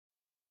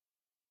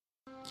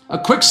A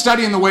quick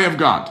study in the way of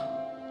God.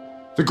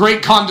 The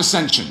great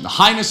condescension, the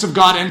highness of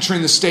God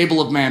entering the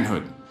stable of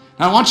manhood.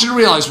 Now I want you to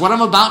realize what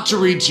I'm about to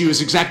read to you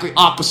is exactly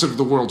opposite of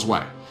the world's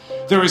way.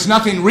 There is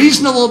nothing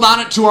reasonable about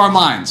it to our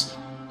minds.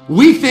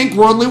 We think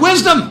worldly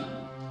wisdom.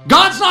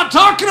 God's not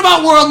talking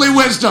about worldly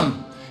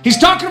wisdom. He's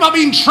talking about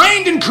being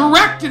trained and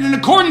corrected in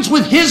accordance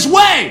with His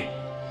way.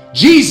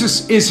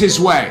 Jesus is His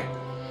way.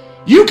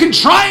 You can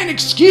try and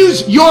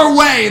excuse your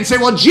way and say,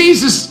 well,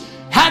 Jesus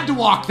had to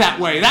walk that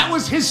way. That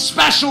was His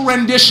special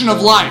rendition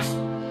of life.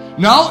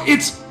 No,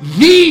 it's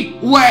the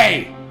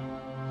way.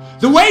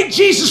 The way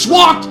Jesus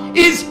walked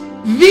is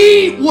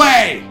the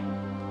way.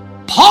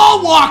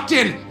 Paul walked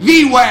in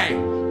the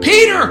way.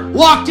 Peter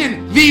walked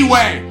in the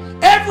way.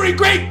 Every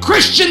great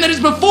Christian that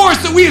is before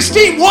us that we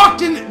esteem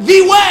walked in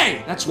the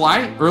way. That's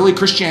why early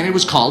Christianity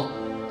was called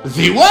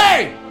the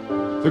way.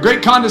 The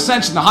great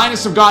condescension, the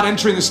highness of God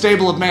entering the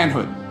stable of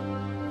manhood.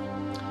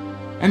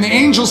 And the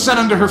angel said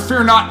unto her,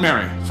 Fear not,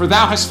 Mary, for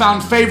thou hast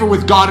found favor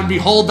with God, and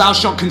behold, thou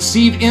shalt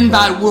conceive in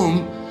thy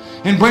womb,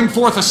 and bring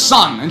forth a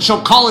son, and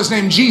shalt call his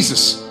name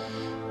Jesus.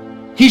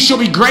 He shall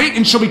be great,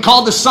 and shall be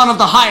called the Son of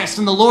the Highest,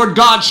 and the Lord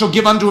God shall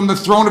give unto him the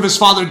throne of his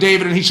father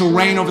David, and he shall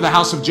reign over the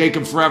house of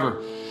Jacob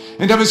forever.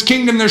 And of his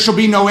kingdom there shall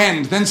be no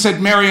end. Then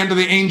said Mary unto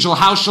the angel,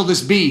 How shall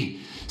this be,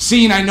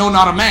 seeing I know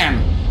not a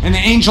man? And the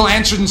angel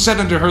answered and said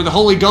unto her, The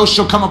Holy Ghost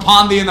shall come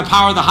upon thee, and the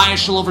power of the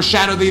Highest shall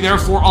overshadow thee.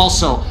 Therefore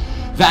also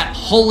that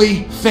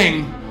holy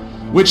thing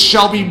which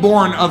shall be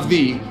born of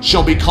thee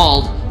shall be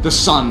called the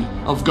Son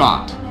of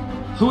God.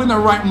 Who in their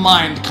right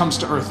mind comes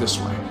to earth this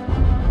way?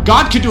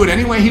 God could do it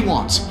any way He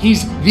wants.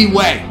 He's the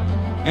way.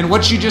 And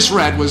what you just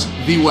read was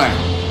the way.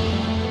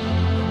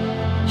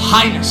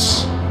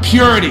 Highness,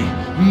 purity,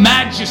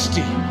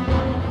 majesty,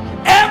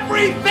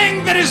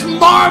 everything that is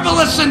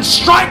marvelous and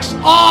strikes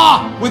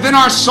awe within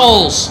our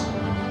souls,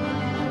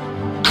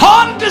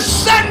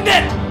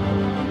 condescended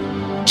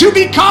to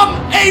become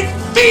a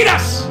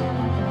fetus.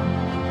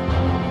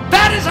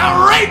 That is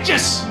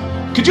outrageous.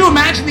 Could you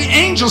imagine the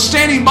angel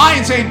standing by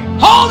and saying,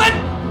 Hold it!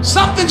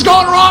 Something's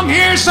going wrong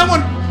here.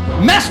 Someone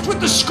messed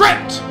with the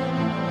script.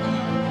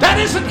 That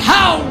isn't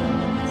how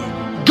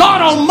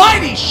God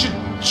Almighty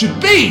should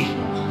be.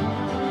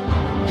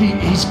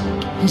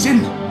 He's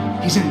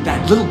in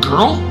that little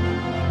girl,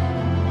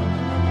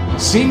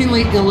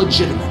 seemingly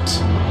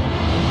illegitimate,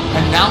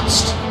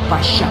 announced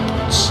by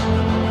shepherds,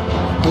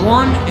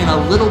 born in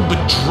a little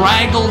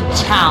bedraggled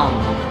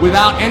town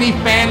without any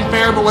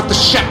fanfare but what the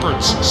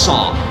shepherds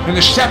saw. And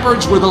the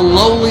shepherds were the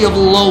lowly of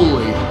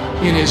lowly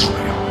in Israel.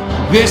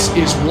 This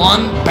is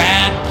one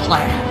bad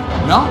plan.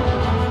 No,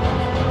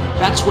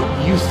 that's what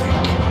you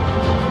think.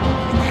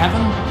 In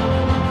heaven,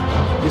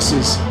 this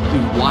is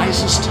the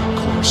wisest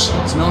course.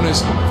 It's known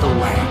as the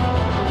way.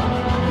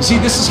 You see,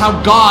 this is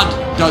how God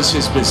does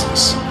His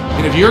business.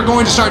 And if you're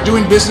going to start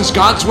doing business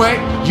God's way,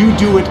 you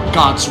do it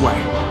God's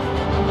way.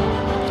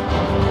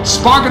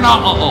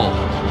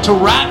 Sparganao, to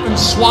wrap in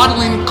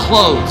swaddling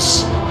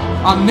clothes.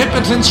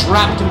 Omnipotence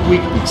wrapped in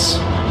weakness.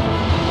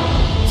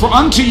 For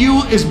unto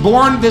you is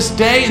born this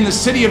day in the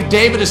city of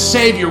David a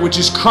Savior, which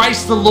is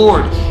Christ the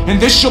Lord.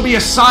 And this shall be a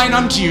sign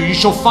unto you. You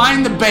shall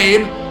find the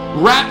babe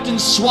wrapped in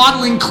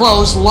swaddling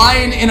clothes,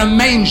 lying in a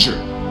manger.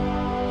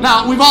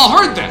 Now, we've all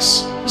heard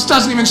this. This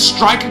doesn't even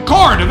strike a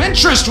chord of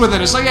interest with it.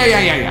 It's like,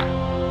 yeah.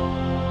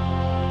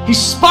 He's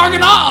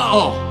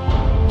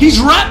sparganao. He's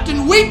wrapped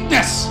in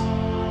weakness.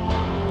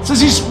 It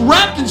says he's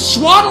wrapped in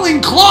swaddling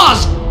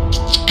cloths.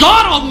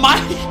 God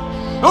Almighty.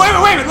 Oh, wait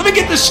a minute. Let me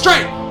get this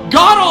straight.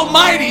 God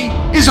Almighty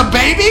is a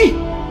baby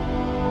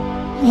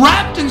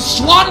wrapped in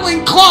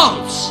swaddling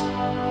clothes.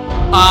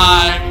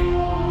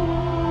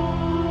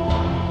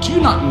 Do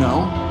you not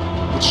know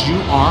that you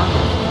are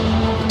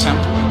the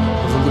temple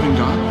of the living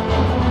God?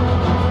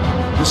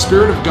 The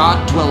Spirit of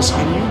God dwells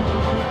in you,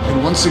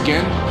 and once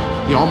again,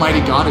 the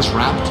Almighty God is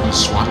wrapped in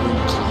swaddling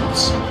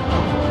clothes.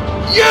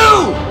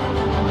 You!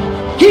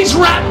 He's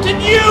wrapped in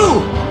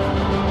you!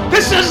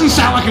 This doesn't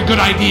sound like a good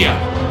idea.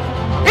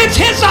 It's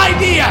His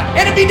idea,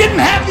 and if He didn't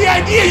have the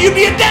idea, you'd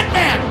be a dead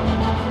man.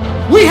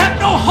 We have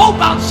no hope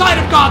outside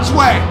of God's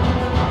way.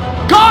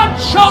 God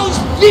chose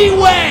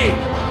the way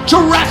to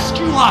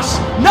rescue us,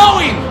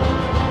 knowing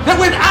that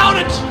without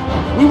it,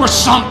 we were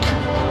sunk.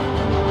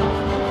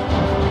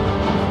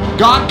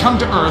 God come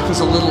to earth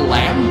as a little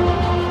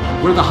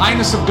lamb, where the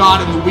highness of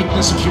God and the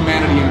weakness of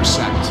humanity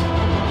intersect.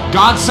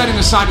 God setting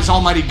aside His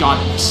almighty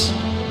godness.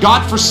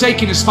 God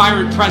forsaking His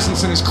fiery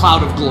presence and His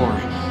cloud of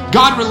glory.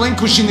 God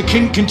relinquishing the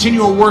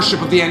continual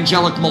worship of the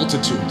angelic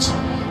multitudes.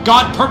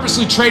 God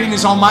purposely trading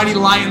His almighty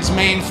lion's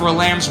mane for a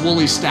lamb's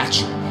woolly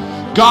stature.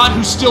 God,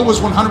 who still was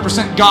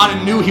 100% God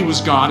and knew He was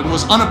God and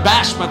was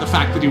unabashed by the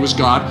fact that He was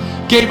God,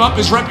 gave up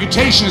His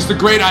reputation as the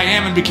great I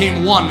am and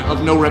became one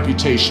of no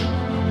reputation.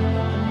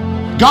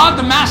 God,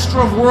 the master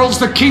of worlds,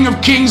 the King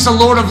of kings, the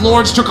Lord of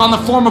lords, took on the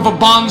form of a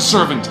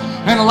bondservant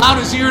and allowed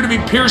His ear to be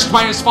pierced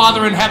by His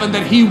Father in heaven,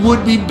 that He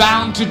would be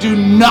bound to do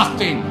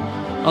nothing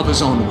of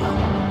His own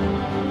will.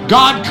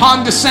 God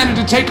condescended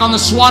to take on the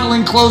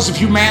swaddling clothes of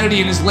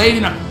humanity and is laid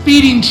in a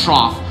feeding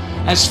trough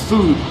as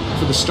food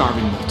for the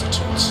starving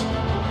multitudes.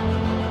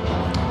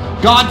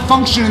 God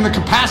functioned in the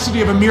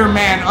capacity of a mere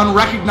man,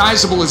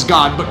 unrecognizable as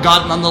God, but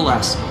God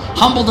nonetheless,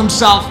 humbled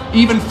himself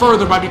even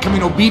further by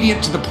becoming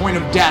obedient to the point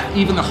of death,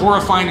 even the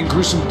horrifying and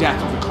gruesome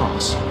death of the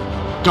cross.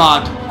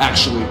 God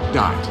actually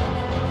died.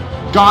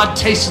 God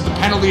tasted the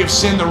penalty of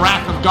sin, the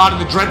wrath of God,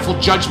 and the dreadful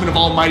judgment of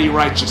almighty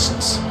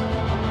righteousness.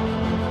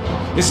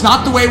 It's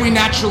not the way we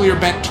naturally are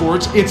bent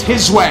towards, it's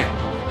his way.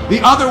 The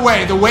other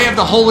way, the way of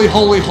the holy,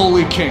 holy,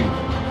 holy King.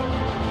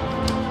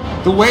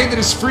 The way that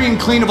is free and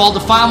clean of all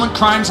defilement,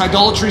 crimes,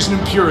 idolatries, and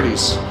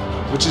impurities,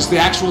 which is the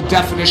actual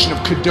definition of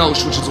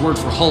kadosh, which is the word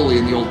for holy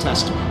in the Old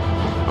Testament.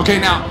 Okay,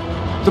 now,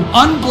 the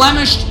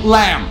unblemished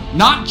lamb,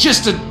 not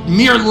just a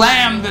mere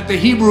lamb that the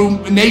Hebrew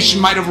nation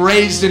might have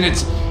raised in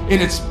its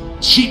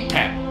sheep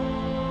pen.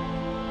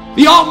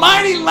 The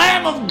almighty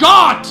Lamb of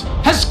God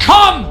has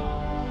come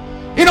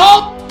in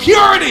all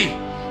purity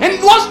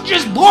and wasn't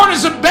just born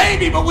as a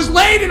baby, but was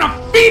laid in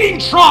a feeding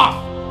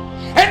trough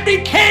and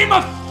became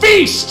a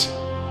feast.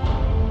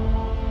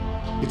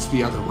 It's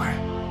the other way.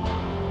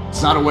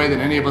 It's not a way that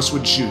any of us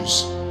would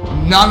choose.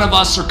 None of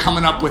us are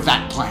coming up with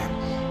that plan.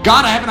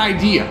 God, I have an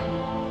idea.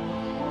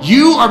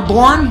 You are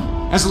born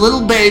as a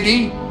little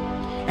baby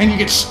and you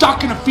get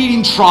stuck in a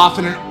feeding trough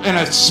in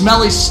a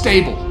smelly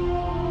stable.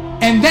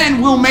 And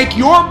then we'll make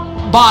your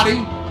body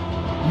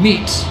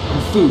meat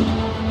and food,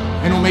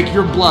 and we'll make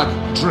your blood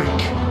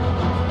drink.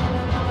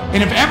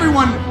 And if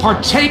everyone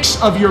partakes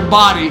of your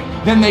body,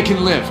 then they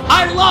can live.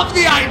 I love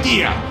the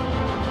idea.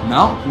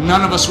 No,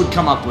 none of us would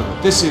come up with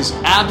it. This is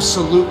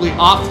absolutely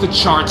off the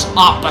charts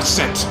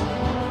opposite.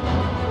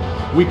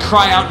 We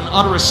cry out in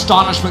utter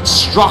astonishment,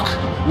 struck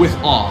with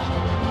awe.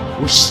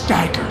 We're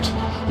staggered.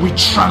 We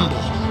tremble.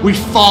 We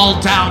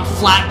fall down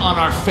flat on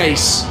our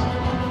face.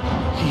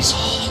 He's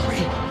holy.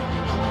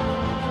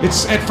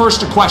 It's at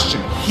first a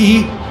question.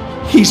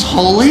 He's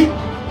holy?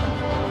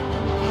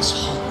 He's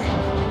holy.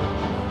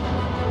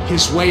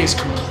 His way is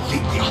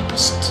completely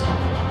opposite.